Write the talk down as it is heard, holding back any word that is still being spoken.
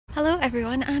Hello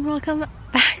everyone and welcome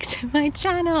back to my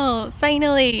channel.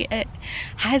 Finally, it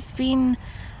has been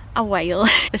a while.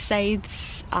 Besides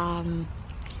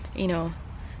you know,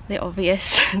 the obvious,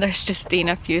 there's just been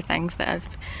a few things that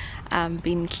have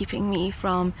been keeping me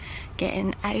from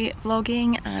getting out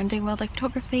vlogging and doing wildlife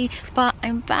photography, but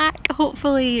I'm back.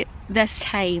 Hopefully this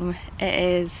time it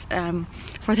is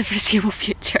for the foreseeable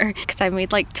future, because I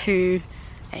made like 2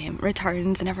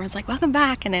 returns and everyone's like welcome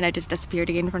back, and then I just disappeared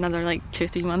again for another like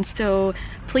 2-3 months. So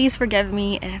please forgive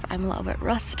me if I'm a little bit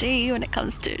rusty when it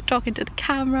comes to talking to the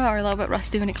camera, or a little bit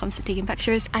rusty when it comes to taking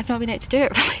pictures. I've not been able to do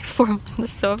it for like 4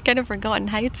 months, so I've kind of forgotten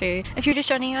how to. If you're just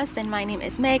joining us, then my name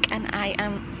is Meg and I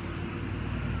am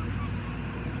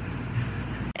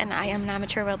an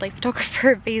amateur wildlife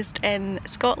photographer based in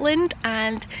Scotland,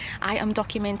 and I am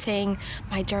documenting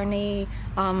my journey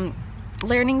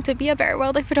learning to be a better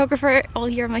wildlife photographer all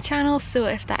here on my channel. So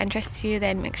if that interests you,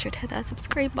 then make sure to hit that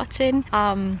subscribe button.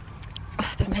 Oh,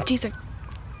 the midges are...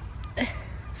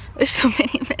 there's so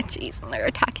many midges and they're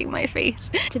attacking my face.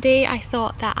 Today I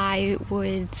thought that I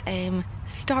would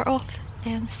start off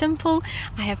simple.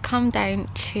 I have come down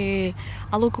to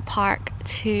a local park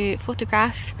to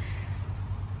photograph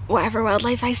whatever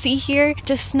wildlife I see here.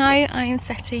 Just now I am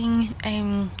sitting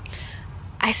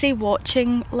I say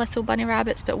watching little bunny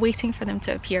rabbits, but waiting for them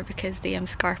to appear because they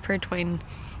scarpered when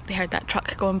they heard that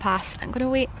truck going past. I'm gonna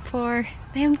wait for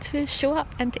them to show up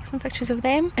and take some pictures of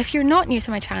them. If you're not new to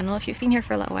my channel, if you've been here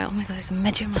for a little while, oh my god, there's a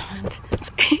midget in my hand.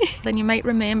 Then you might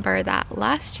remember that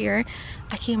last year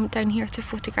I came down here to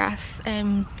photograph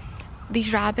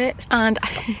these rabbits, and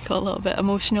I got a little bit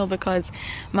emotional because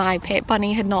my pet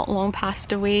bunny had not long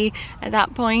passed away at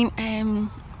that point.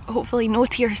 Hopefully no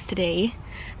tears today.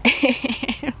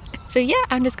 So yeah,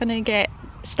 I'm just gonna get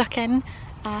stuck in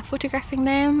photographing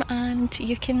them, and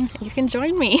you can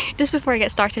join me. Just before I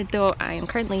get started though, I am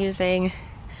currently using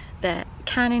the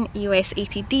Canon EOS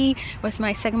 80D with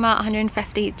my Sigma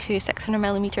 150 to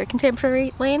 600mm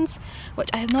contemporary lens, which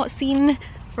I have not seen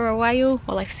for a while.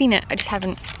 Well, I've seen it, I just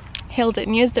haven't held it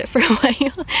and used it for a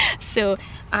while. So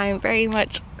I'm very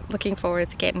much looking forward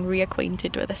to getting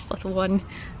reacquainted with this little one,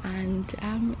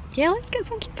 and yeah, let's get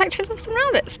some cute pictures of some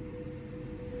rabbits.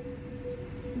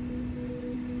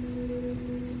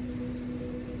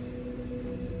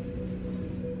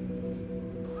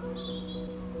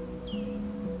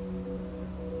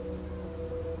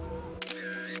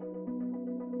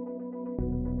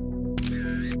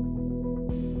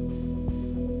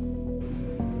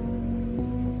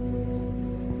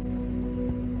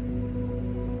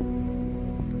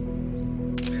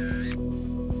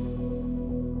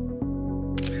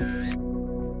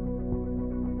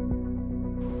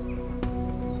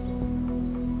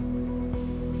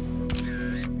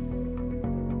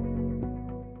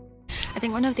 I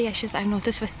think one of the issues I've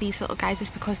noticed with these little guys is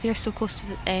because they're so close to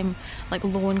the, like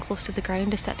low and close to the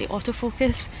ground, is that the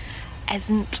autofocus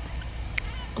isn't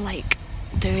like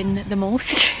doing the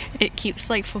most. It keeps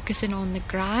like focusing on the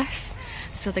grass,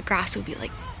 so the grass will be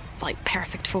like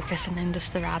perfect focus, and then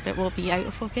just the rabbit will be out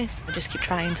of focus. I'll just keep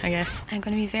trying, I guess. I'm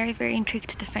going to be very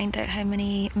intrigued to find out how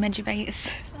many midget bites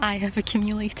I have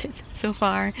accumulated so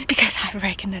far, because I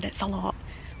reckon that it's a lot.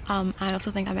 I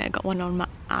also think I might have got one on my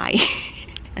eye.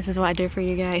 This is what I do for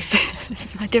you guys. This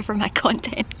is what I do for my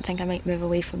content. I think I might move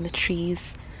away from the trees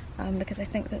because I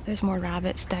think that there's more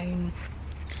rabbits down,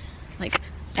 like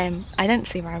I didn't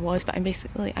see where I was, but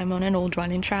I'm on an old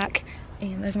running track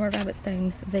and there's more rabbits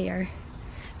down there,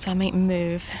 so I might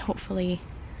move. Hopefully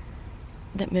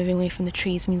that moving away from the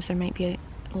trees means there might be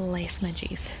less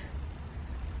midges.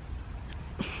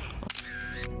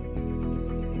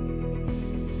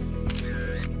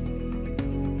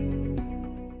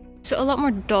 So a lot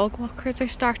more dog walkers are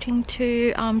starting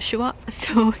to show up,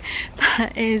 so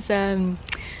that is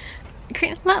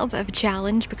creating a little bit of a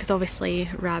challenge, because obviously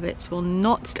rabbits will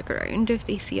not stick around if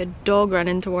they see a dog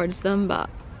running towards them, but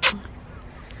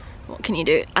what can you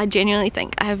do? I genuinely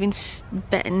think I have been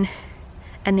bitten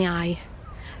in the eye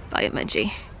by a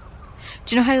midgie.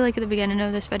 Do you know how like at the beginning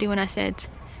of this video when I said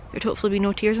there would hopefully be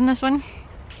no tears in this one?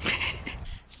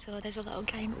 So there's a little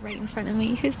guy right in front of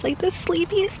me who's like the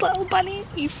sleepiest little bunny.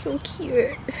 He's so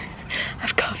cute.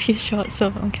 I've got a few shots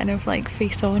of him kind of like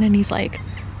face on, and he's like,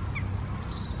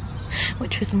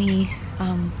 which was me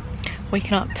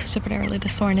waking up super early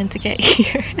this morning to get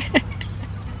here.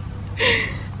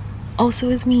 Also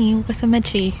is me with a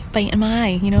midgie biting my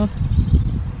eye, you know.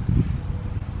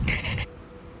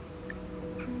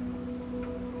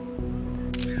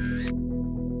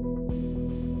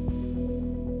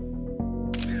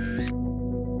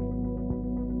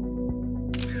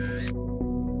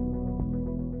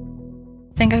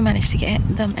 think I managed to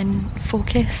get them in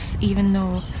focus, even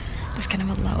though there's kind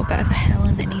of a little bit of a hill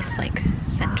and then he's like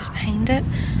sitting just behind it.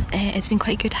 It's been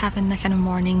quite good having the kind of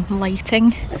morning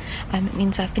lighting. It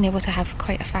means I've been able to have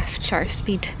quite a fast shutter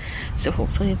speed, so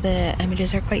hopefully the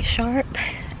images are quite sharp.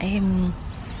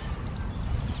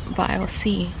 But I will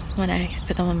see when I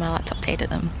put them on my laptop to edit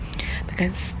them,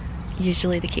 because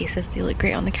usually the case is they look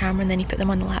great on the camera and then you put them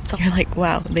on the laptop, you're like,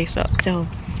 wow, they suck. So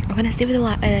I'm going to stay with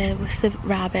the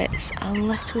rabbits a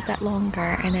little bit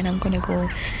longer, and then I'm going to go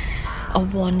a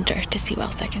wander to see what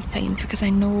else I can find, because I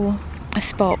know a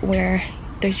spot where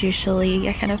there's usually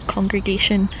a kind of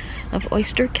congregation of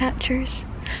oystercatchers.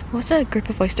 What's a group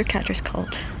of oystercatchers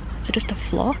called? Is it just a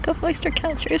flock of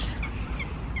oystercatchers?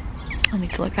 I'll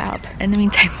need to look that up. In the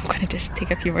meantime, I'm going to just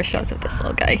take a few more shots of this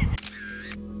little guy.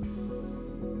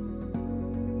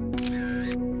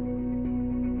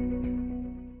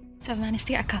 So I've managed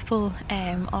to get a couple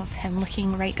of him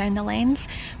looking right down the lens,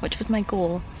 which was my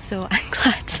goal, so I'm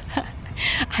glad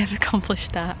I've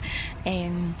accomplished that.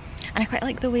 And I quite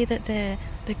like the way that the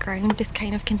ground is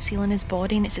kind of concealing his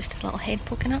body and it's just his little head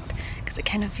poking up, because it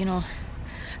kind of, you know,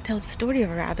 tells the story of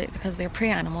a rabbit, because they're prey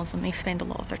animals and they spend a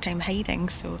lot of their time hiding,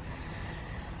 so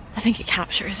I think it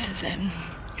captures his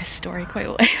story quite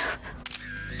well.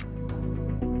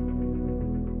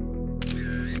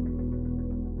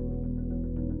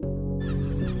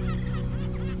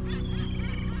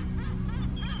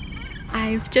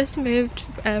 I've just moved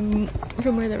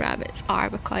from where the rabbits are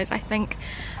because I think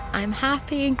I'm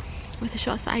happy with the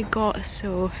shots that I got,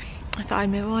 so I thought I'd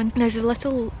move on. There's a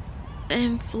little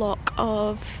flock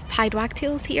of pied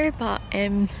wagtails here, but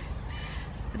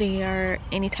they are,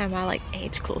 anytime I like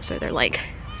edge closer, they're like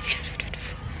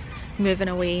moving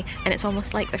away, and it's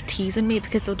almost like they're teasing me,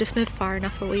 because they'll just move far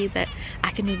enough away that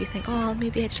I can maybe think, oh, I'll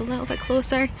maybe edge a little bit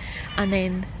closer, and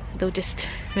then they'll just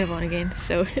move on again.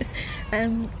 So I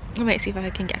might see if I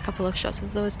can get a couple of shots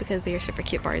of those, because they are super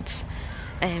cute birds.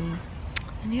 And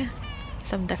yeah,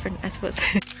 something different, I suppose.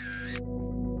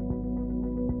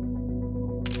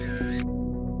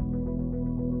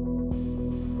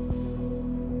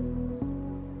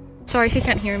 Sorry if you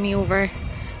can't hear me over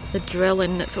the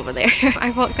drilling that's over there. I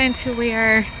walked into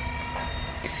where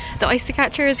the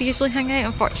oystercatchers usually hang out.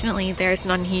 Unfortunately, there's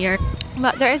none here.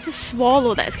 But there is a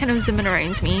swallow that is kind of zooming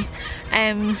around me.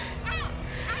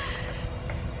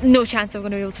 No chance I'm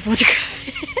going to be able to photograph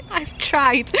it. I've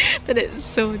tried, but it's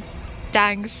so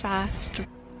dang fast.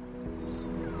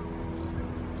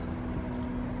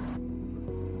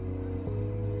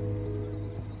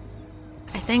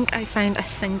 I think I found a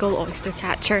single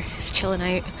oystercatcher just chilling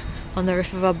out on the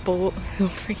roof of a boat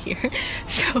over here.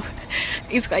 So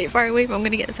he's quite far away, but I'm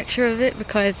going to get a picture of it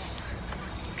because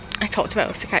I talked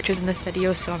about oystercatchers in this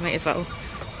video, so I might as well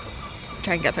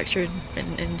try and get a picture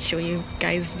and show you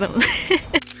guys them.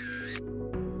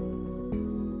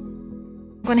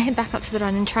 I'm going to head back up to the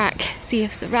running track, see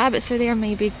if the rabbits are there,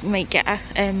 maybe might get a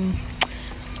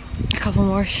couple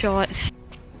more shots.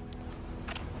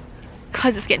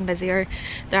 Because it's getting busier,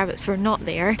 the rabbits were not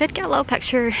there. I did get a little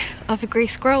picture of a grey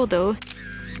squirrel though,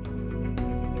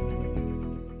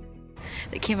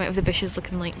 that came out of the bushes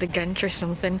looking like the Grinch or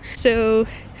something. So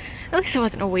at least it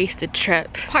wasn't a wasted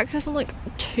trip. The park doesn't look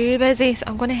too busy, so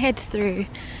I'm going to head through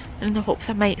in the hopes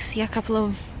I might see a couple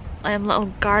of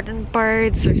little garden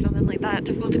birds or something like that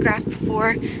to photograph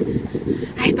before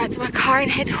I head back to my car and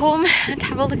head home and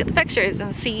have a look at the pictures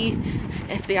and see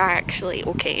if they are actually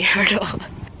okay or not.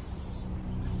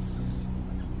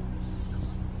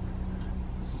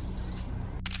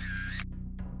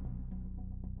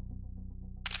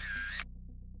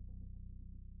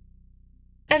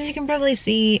 As you can probably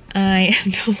see, I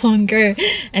am no longer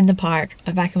in the park.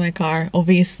 I'm back in my car,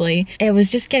 obviously. It was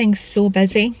just getting so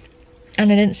busy and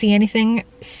I didn't see anything,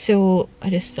 so I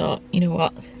just thought, you know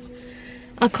what,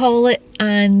 I'll call it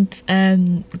and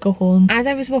go home. As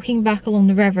I was walking back along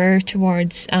the river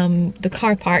towards the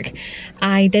car park,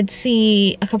 I did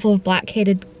see a couple of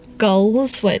black-headed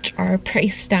gulls, which are pretty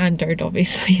standard,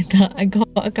 obviously. That I got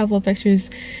a couple of pictures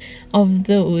of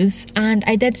those, and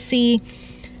I did see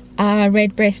a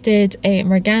red-breasted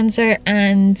merganser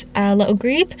and a little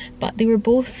grebe, but they were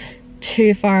both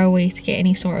too far away to get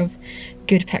any sort of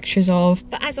good pictures of.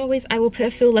 But as always, I will put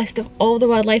a full list of all the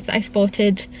wildlife that I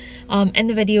spotted in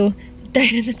the video down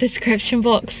in the description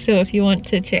box, so if you want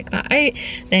to check that out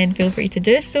then feel free to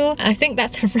do so. I think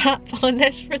that's a wrap on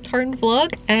this return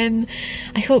vlog.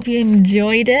 I hope you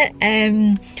enjoyed it.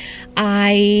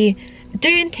 I do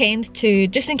intend to,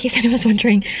 just in case anyone's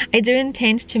wondering, I do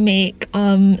intend to make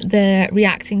the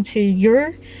reacting to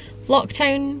your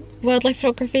lockdown wildlife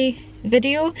photography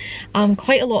video.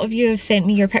 Quite a lot of you have sent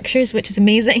me your pictures, which is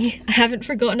amazing. I haven't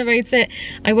forgotten about it.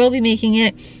 I will be making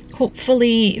it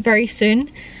hopefully very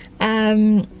soon.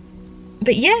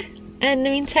 But yeah, in the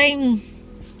meantime,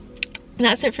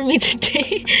 that's it for me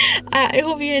today. I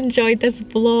hope you enjoyed this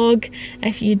vlog.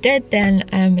 If you did, then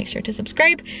make sure to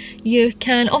subscribe. You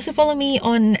can also follow me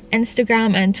on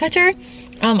Instagram and Twitter.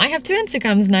 I have 2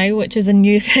 Instagrams now, which is a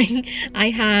new thing. I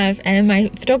have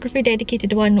my photography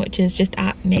dedicated one, which is just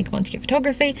at Meg Montague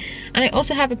Photography, and I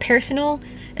also have a personal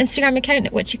Instagram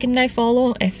account which you can now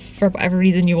follow if for whatever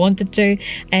reason you wanted to,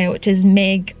 which is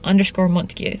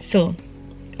Meg_Montague. So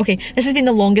okay, this has been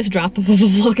the longest wrap up of a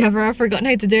vlog ever. I've forgotten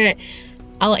how to do it.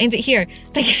 I'll end it here.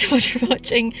 Thank you so much for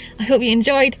watching. I hope you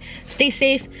enjoyed. Stay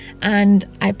safe, and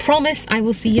I promise I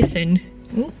will see you soon.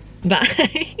 Ooh,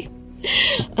 bye.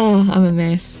 Oh, I'm a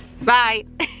mess. Bye.